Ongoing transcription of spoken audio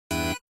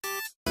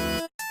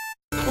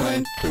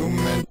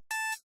Clintombment.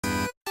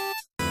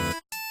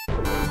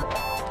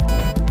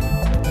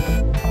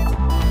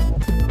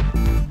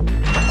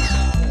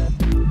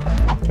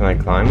 Can I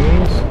climb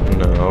these?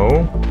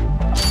 No.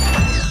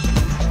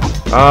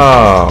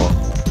 Oh.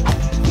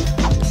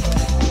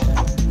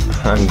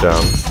 I'm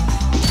dumb.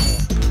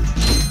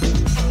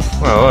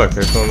 Well, look,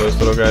 there's one of those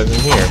little guys in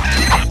here.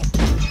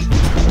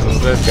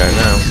 There's this guy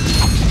now.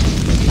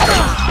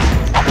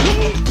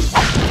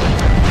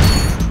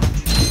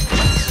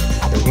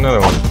 There's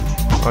another one.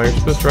 Oh, you're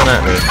supposed to run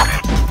at me.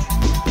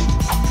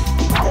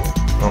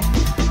 Oh.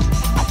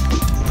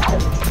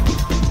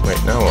 Wait,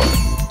 now what?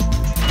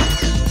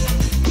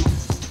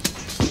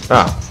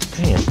 Ah,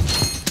 dang it.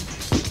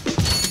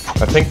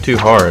 I think too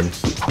hard.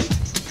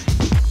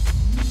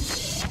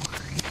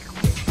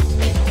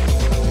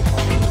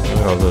 Look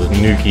at all those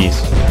nukies.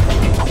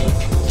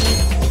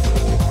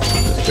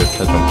 Just go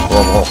touch them.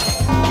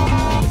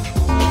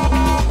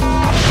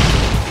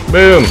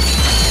 Boom!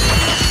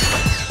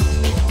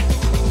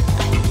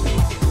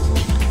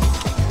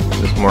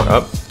 Is this more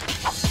up?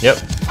 Yep.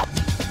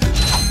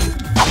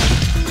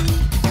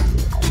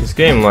 This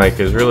game, like,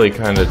 is really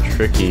kind of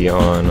tricky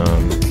on,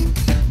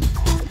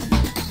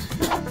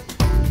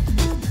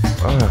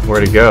 where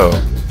to go.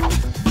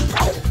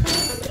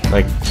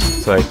 Like,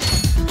 it's like,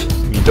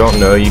 you don't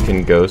know you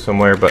can go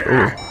somewhere, but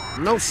ooh.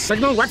 No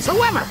signal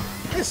whatsoever!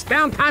 This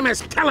downtime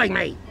is killing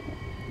me!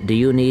 Do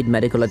you need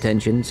medical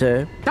attention,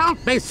 sir?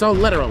 Don't be so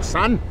literal,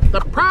 son. The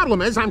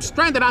problem is I'm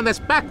stranded on this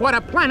backwater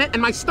planet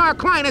and my star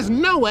client is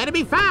nowhere to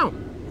be found.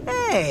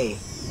 Hey,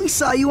 we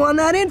saw you on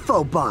that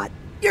info bot.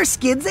 You're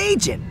Skid's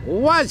agent.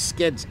 Was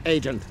Skid's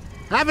agent.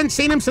 Haven't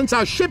seen him since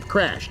our ship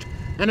crashed.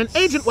 And an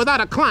agent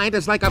without a client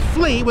is like a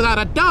flea without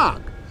a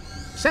dog.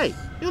 Say,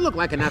 you look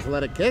like an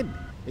athletic kid.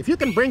 If you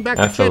can bring back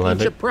the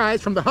championship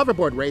prize from the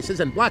hoverboard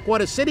races in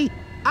Blackwater City,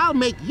 I'll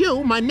make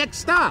you my next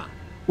star.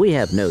 We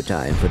have no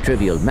time for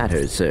trivial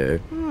matters,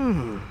 sir.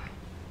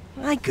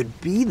 I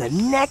could be the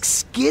next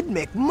Skid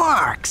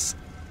McMarks.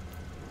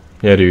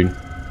 Yeah, dude.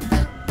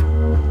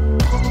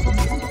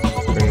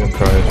 Bring the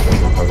prize from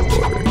the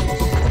hoverboard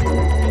races.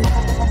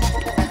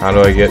 How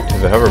do I get to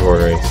the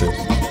hoverboard races?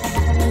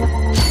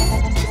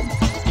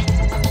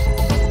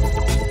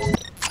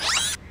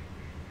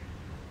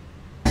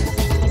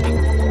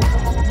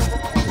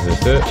 Is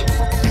this it?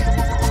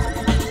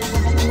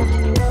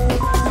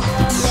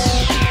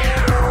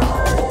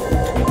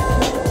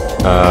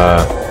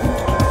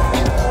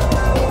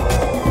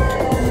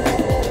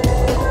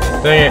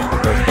 Dang it,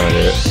 that's not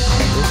it.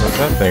 What's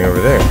that thing over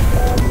there?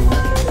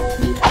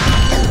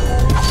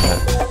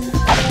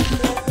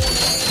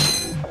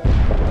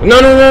 No,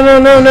 no, no, no,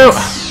 no, no!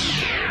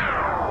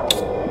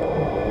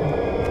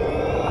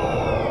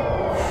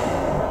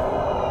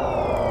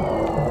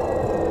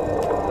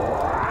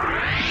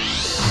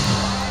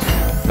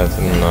 That's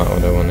not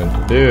what I wanted to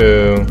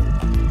do.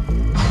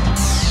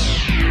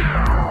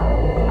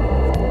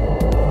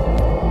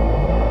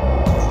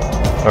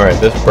 Alright,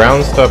 this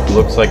brown stuff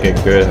looks like a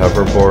good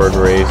hoverboard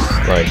race,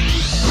 like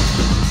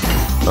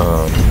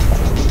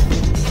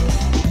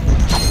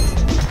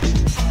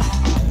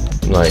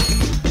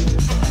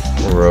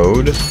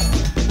road.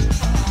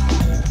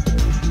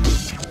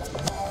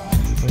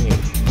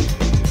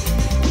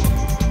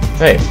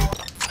 Hey.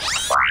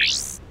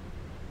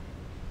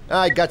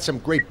 I got some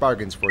great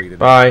bargains for you today.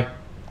 Bye.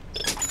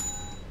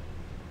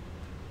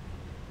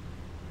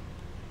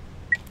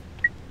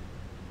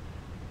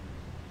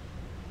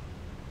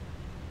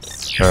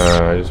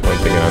 I just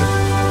want the gun.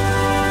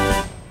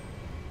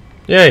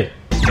 Yay!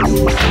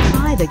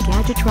 Apply the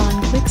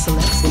Gadgetron Quick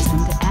Select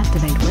system to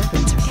activate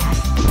weapons or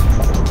gadgets.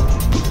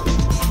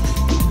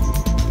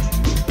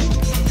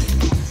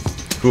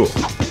 Cool.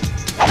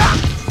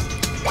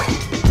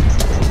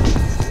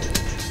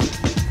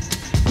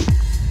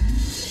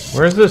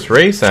 Where's this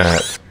race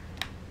at?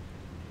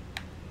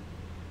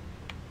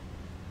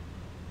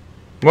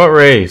 What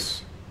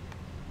race?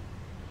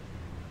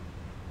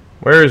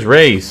 Where is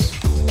race?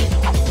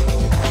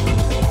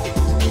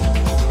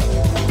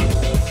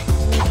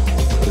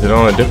 Is it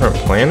on a different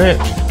planet?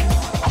 I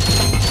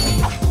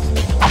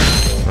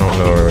don't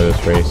know where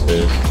this race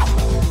is.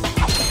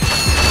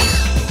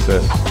 What's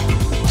this?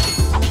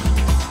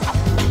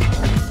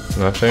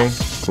 Nothing?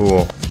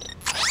 Cool.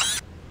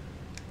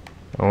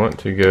 I want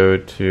to go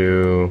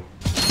to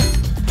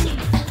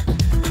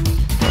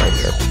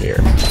right up here.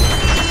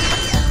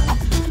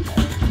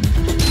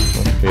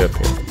 Let's be up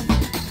here.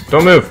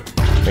 Don't move!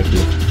 Thank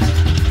you.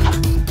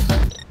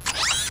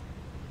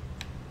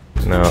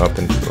 Now up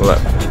and to the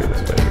left.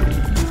 This way.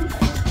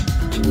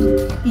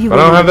 You I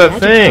don't have that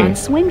thing!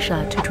 Swing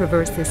shot to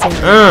traverse this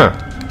area.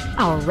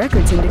 Our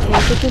records indicate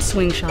that the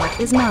swing shot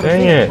is not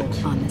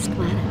available on this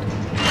planet.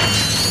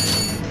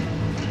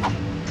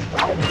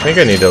 I think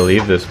I need to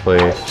leave this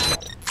place.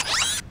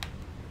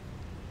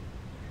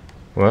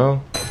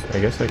 Well, I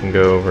guess I can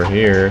go over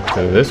here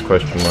to this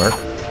question mark.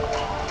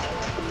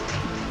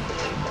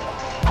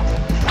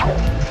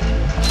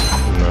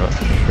 I'm not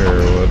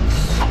sure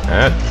what's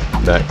at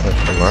that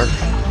question mark,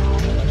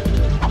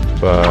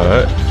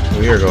 but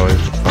we are going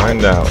to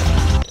find out.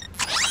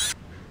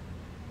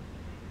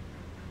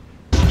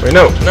 Wait,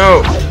 no,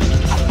 no!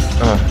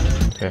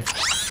 Okay.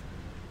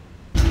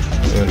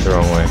 We went the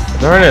wrong way.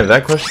 Darn it,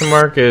 that question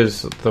mark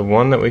is the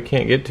one that we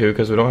can't get to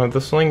because we don't have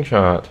the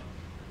slingshot.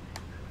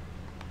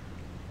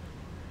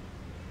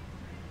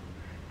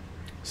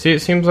 See,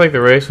 it seems like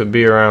the race would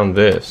be around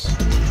this.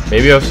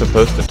 Maybe I was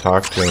supposed to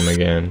talk to him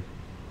again.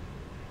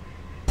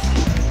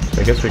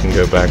 So I guess we can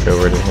go back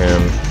over to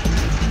him.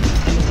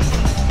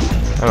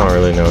 I don't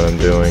really know what I'm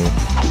doing.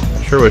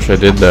 I sure wish I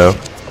did, though.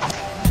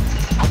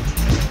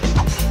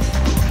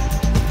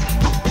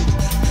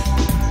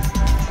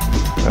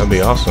 That'd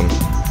be awesome.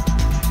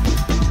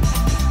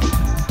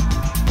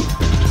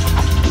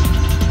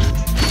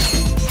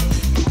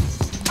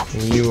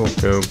 You will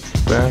go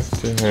back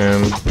to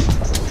him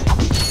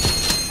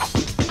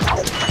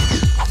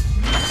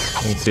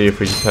and see if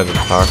we just had to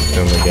talk to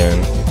him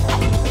again.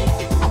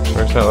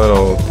 Where's that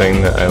little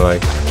thing that I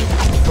like?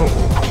 Oh.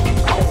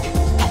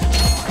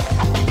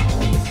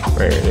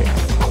 Where is he?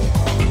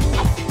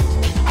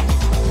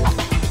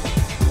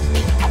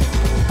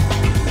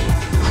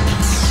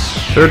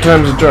 Third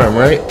time's a charm,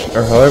 right?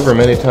 Or however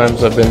many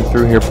times I've been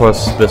through here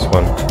plus this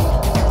one.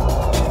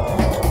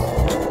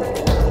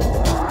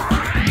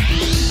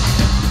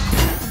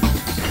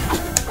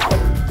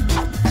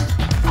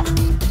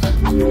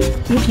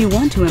 If you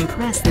want to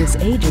impress this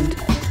agent,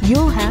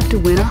 you'll have to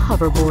win a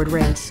hoverboard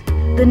race.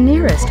 The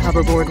nearest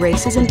hoverboard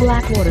race is in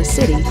Blackwater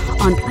City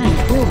on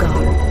planet Rulgar.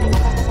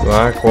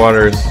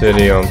 Blackwater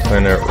City on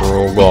planet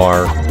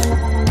Rulgar.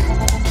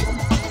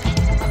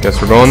 Guess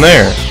we're going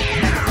there.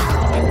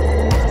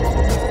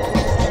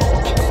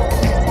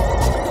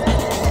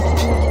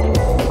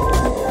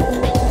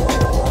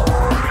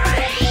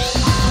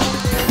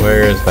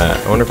 Where is that?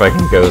 I wonder if I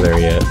can go there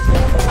yet.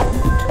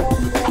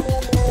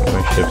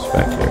 My ship's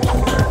back there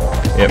somewhere.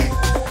 Yep.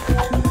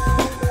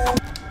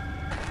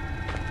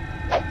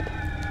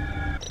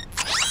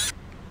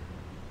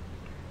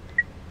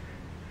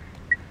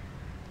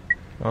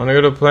 I want to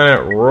go to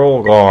planet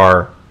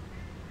Rulgar.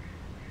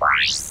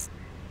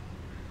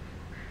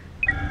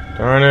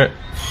 Darn it.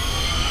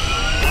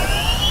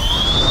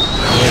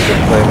 I need to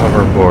play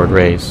hoverboard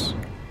race.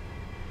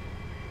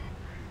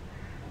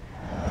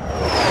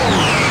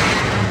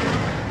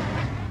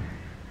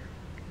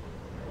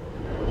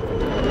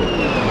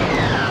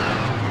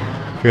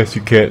 Guess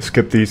you can't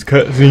skip these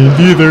cutscenes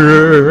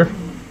either.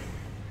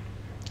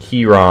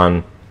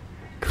 Kiron.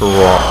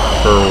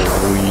 Kerwan.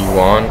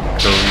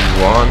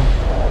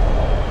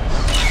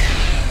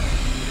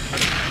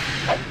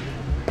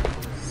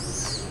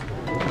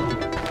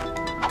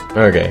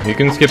 Okay, you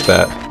can skip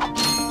that.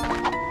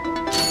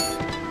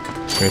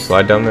 Can we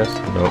slide down this?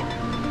 Nope.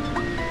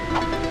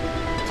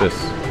 What's this?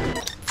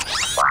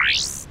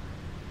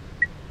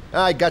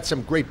 I got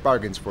some great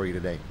bargains for you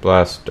today.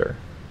 Blaster.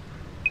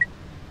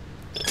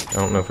 I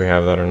don't know if we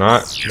have that or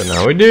not, but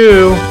now we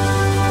do.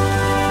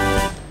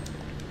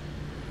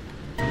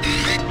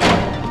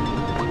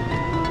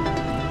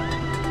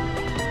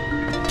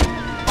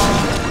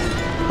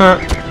 Huh.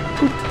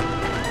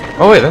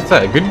 Oh wait, that's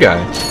that good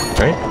guy,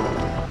 right?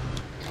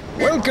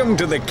 Welcome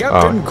to the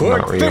Captain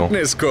Quark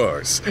Fitness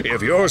Course.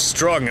 If you're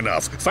strong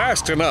enough,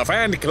 fast enough,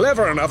 and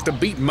clever enough to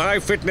beat my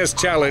fitness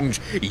challenge,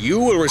 you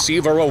will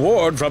receive a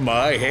reward from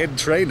my head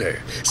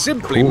trainer.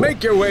 Simply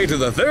make your way to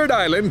the third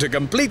island to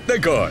complete the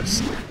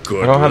course.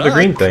 Good I don't have the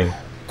green thing.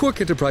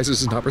 Quark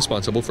Enterprises is not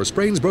responsible for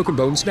sprains, broken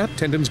bones, snapped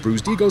tendons,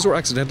 bruised egos, or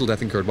accidental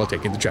death incurred while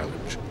taking the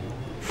challenge.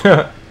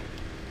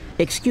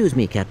 Excuse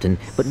me, Captain,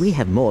 but we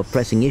have more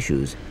pressing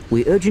issues.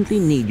 We urgently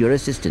need your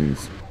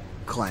assistance.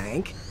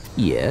 Clank?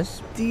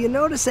 Yes? Do you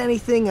notice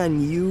anything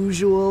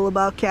unusual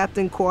about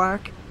Captain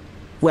Quark?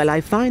 Well,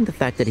 I find the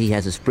fact that he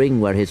has a spring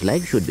where his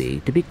leg should be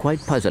to be quite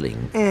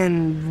puzzling.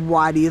 And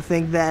why do you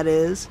think that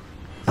is?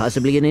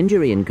 Possibly an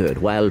injury incurred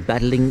while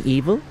battling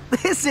evil?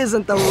 This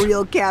isn't the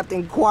real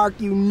Captain Quark,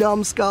 you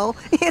numbskull.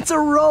 It's a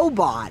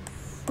robot.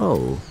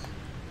 Oh.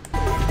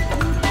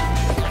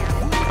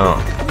 Oh.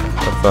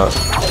 I thought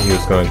he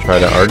was going to try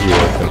to argue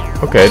with him.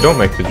 Okay, don't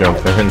make the jump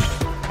then.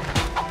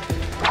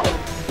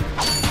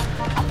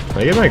 Can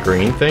I get my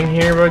green thing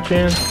here by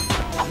chance?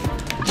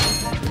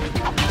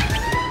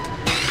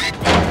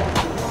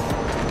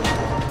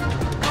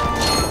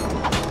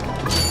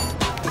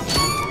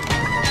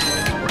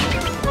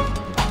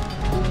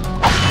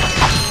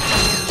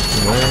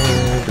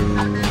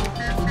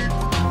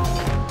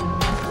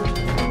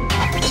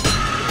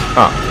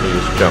 Ah, you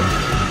just jump.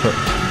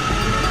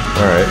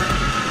 Alright.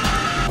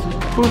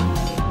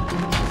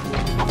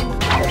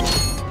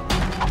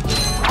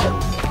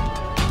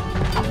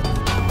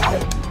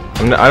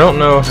 I don't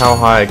know how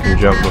high I can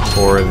jump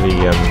before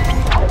the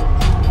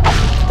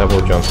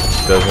double jump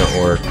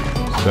doesn't work,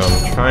 so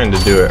I'm trying to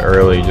do it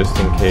early just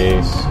in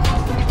case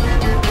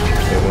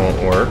it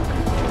won't work.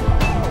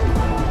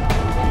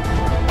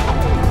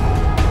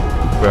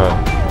 Well,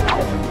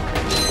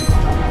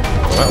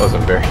 that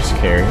wasn't very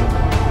scary.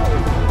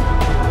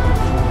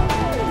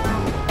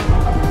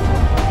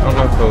 I don't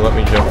know if they'll let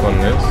me jump on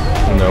this.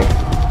 Nope.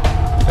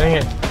 Dang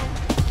it.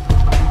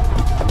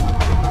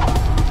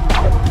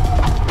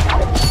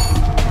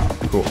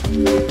 cool.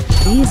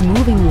 These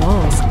moving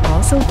walls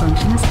also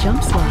function as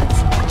jump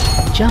slots.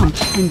 Jump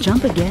and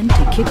jump again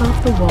to kick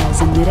off the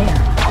walls in midair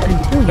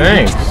until you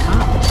reach the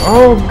top.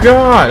 Oh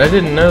god, I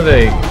didn't know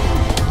they...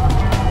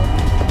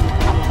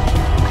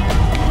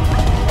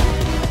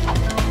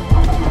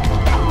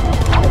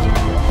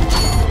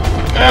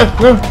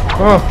 No!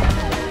 Oh!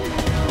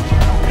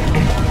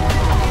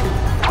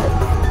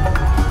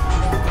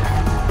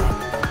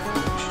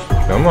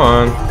 Come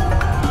on.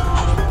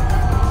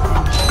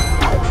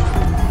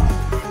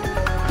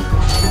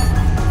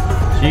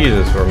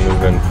 Jesus, we're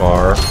moving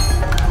far.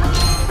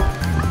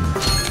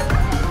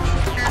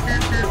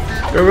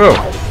 Go, go!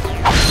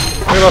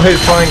 Look at all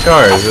these flying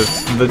cars.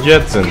 It's the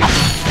Jetsons.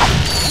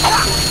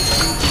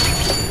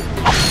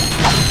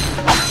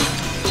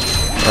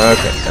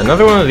 Okay,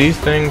 another one of these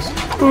things.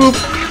 Boop!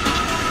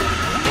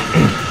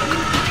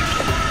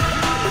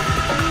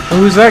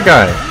 Who's that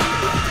guy?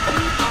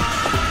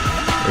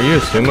 Are you a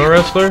sumo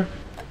wrestler?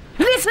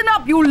 Listen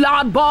up, you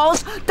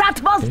loudballs!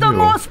 That was the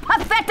most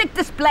pathetic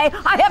display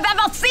I have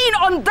ever seen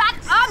on that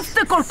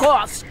obstacle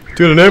course!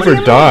 Dude, I never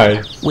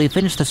died. We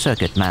finished the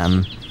circuit,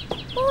 ma'am.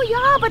 Oh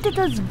yeah, but it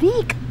was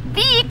weak.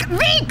 Weak!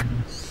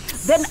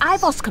 When I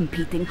was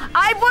competing,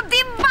 I would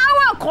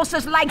devour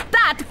courses like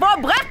that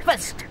for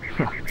breakfast!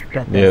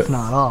 Bet that's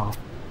not all.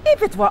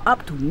 If it were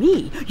up to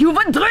me, you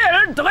would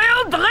drill for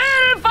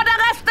the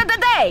rest of the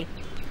day!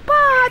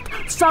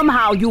 But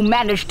somehow you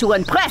managed to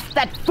impress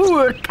that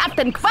fool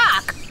Captain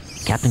Quark.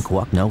 Captain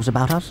Quark knows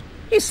about us?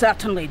 He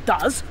certainly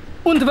does.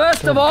 And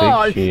worst of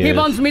all, he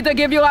wants me to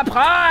give you a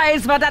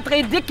prize for that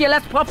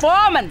ridiculous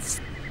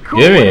performance. Cool,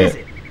 give me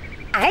it.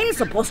 I'm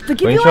supposed to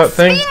give you a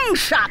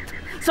slingshot,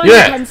 so you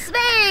can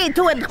sway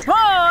to and fro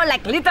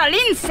like little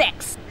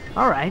insects.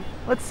 Alright,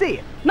 let's see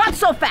it. Not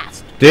so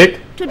fast.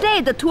 Dick. Today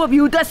the two of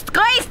you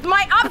disgraced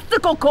my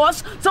obstacle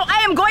course, so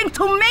I am going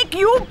to make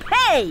you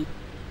pay.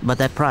 But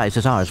that prize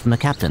is ours from the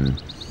captain.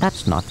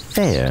 That's not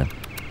fair.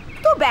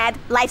 Too bad.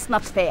 Life's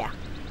not fair.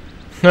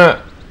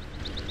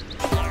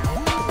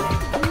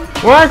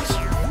 What?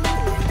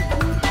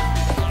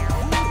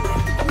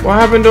 What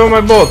happened to all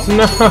my bolts?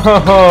 No!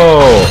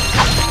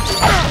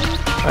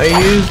 I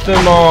used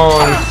them all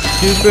on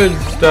stupid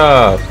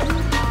stuff.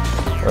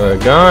 A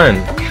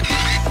gun.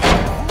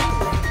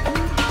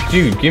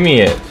 Dude, give me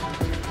it.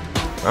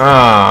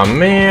 Ah,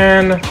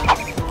 man.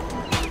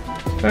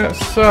 That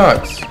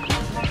sucks.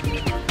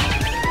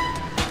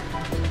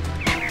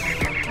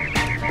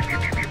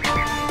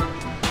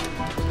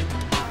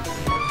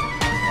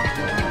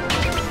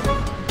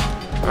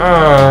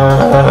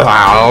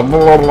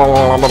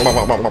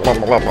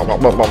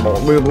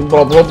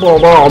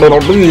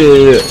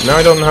 Now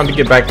I don't know how to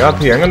get back up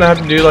here. I'm gonna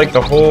have to do like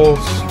the whole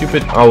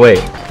stupid... Oh wait.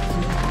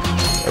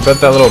 I bet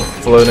that little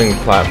floating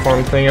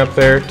platform thing up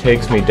there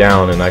takes me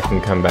down and I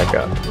can come back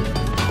up.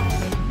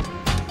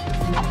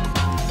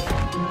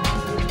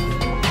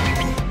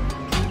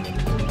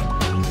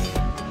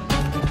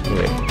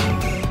 Wait.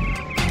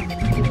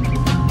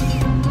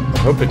 I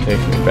hope it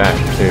takes me back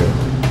too.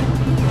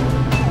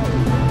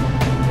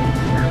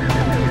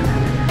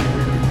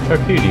 How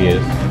cute he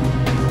is.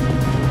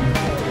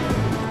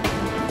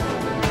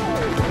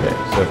 Okay,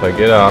 so if I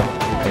get off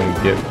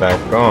and get back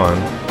on.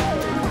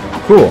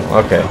 Cool,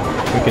 okay.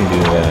 We can do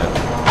that.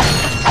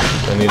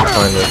 I need to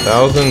find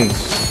 1,000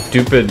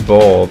 stupid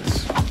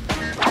bolts.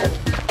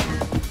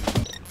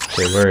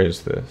 Okay, where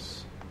is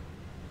this?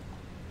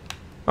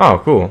 Oh,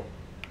 cool.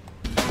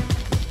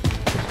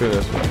 Let's go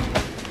this way.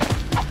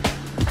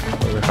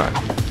 Oh, hi.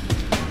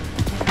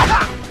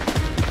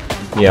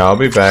 Yeah, I'll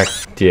be back,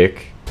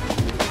 dick.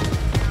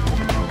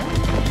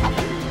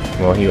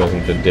 Well, he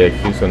wasn't the dick.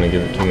 He was going to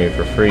give it to me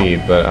for free,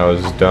 but I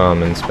was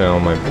dumb and spent all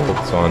my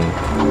bolts on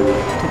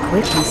To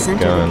quickly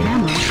center the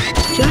camera,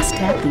 just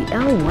tap the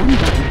L1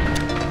 button.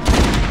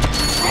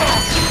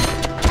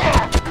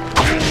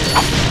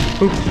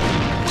 Oop.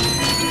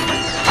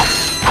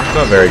 It's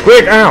not very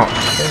quick. Ow!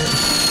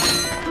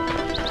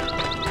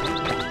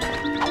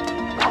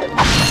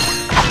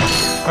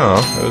 Oh,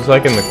 it was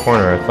like in the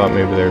corner. I thought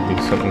maybe there'd be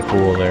something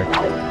cool there.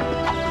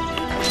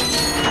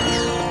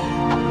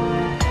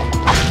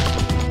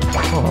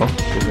 Oh,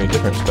 gives me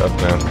different stuff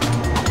now.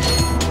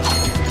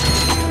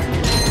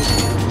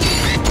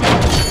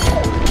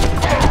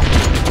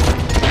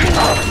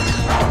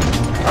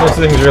 This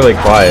thing's really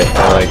quiet. I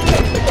like it.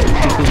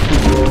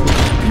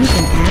 You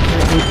can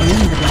accurately aim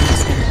the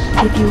blaster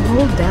if you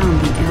hold down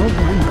the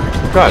L1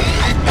 button. God.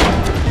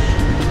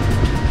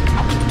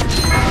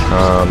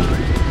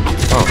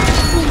 Oh.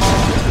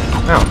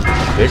 Ow.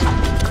 Dick.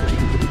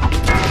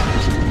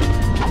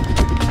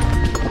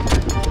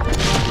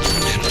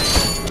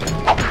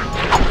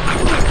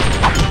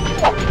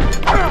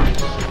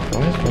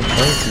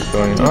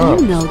 Going Do up.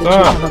 you know that you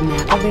have a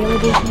map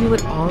available to you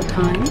at all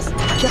times?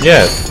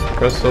 Yes,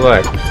 press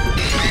select.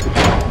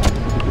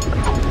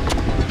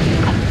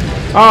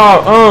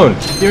 Oh, own!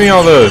 Give me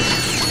all those.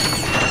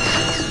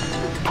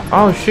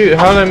 Oh shoot,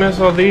 how did I miss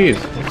all these?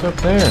 What's up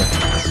there?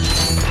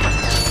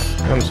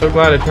 I'm so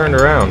glad I turned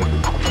around.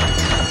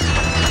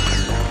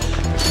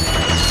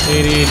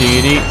 Dee dee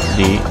dee dee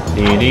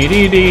dee dee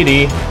dee dee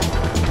dee.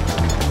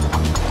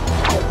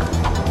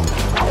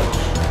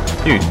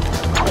 Dude,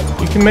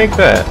 you can make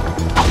that.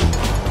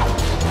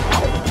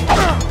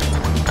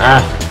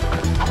 Ah.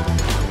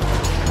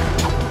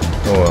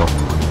 Oh well.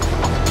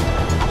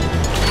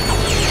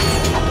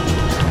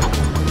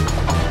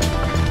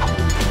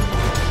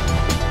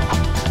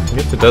 I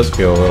guess it does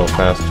feel a little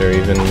faster,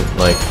 even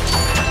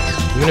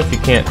if you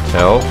can't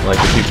tell. Like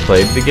if you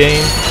played the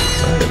game,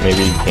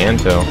 maybe you can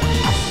tell.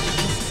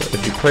 But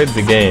if you played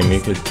the game, you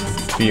could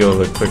feel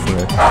the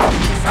quickness.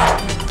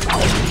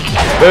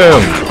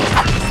 Boom!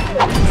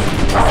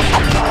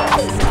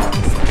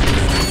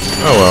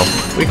 Oh well,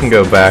 we can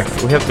go back.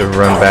 We have to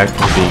run back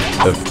to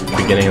the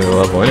beginning of the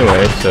level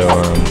anyway, so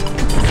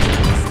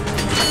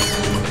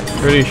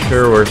pretty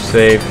sure we're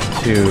safe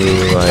to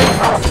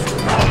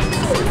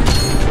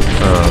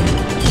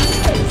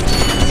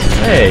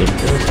hey, it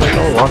was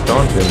all locked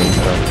onto him and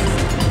stuff.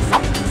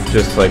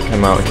 Just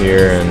come out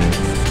here and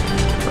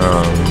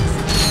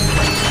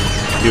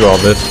do all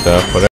this stuff, whatever.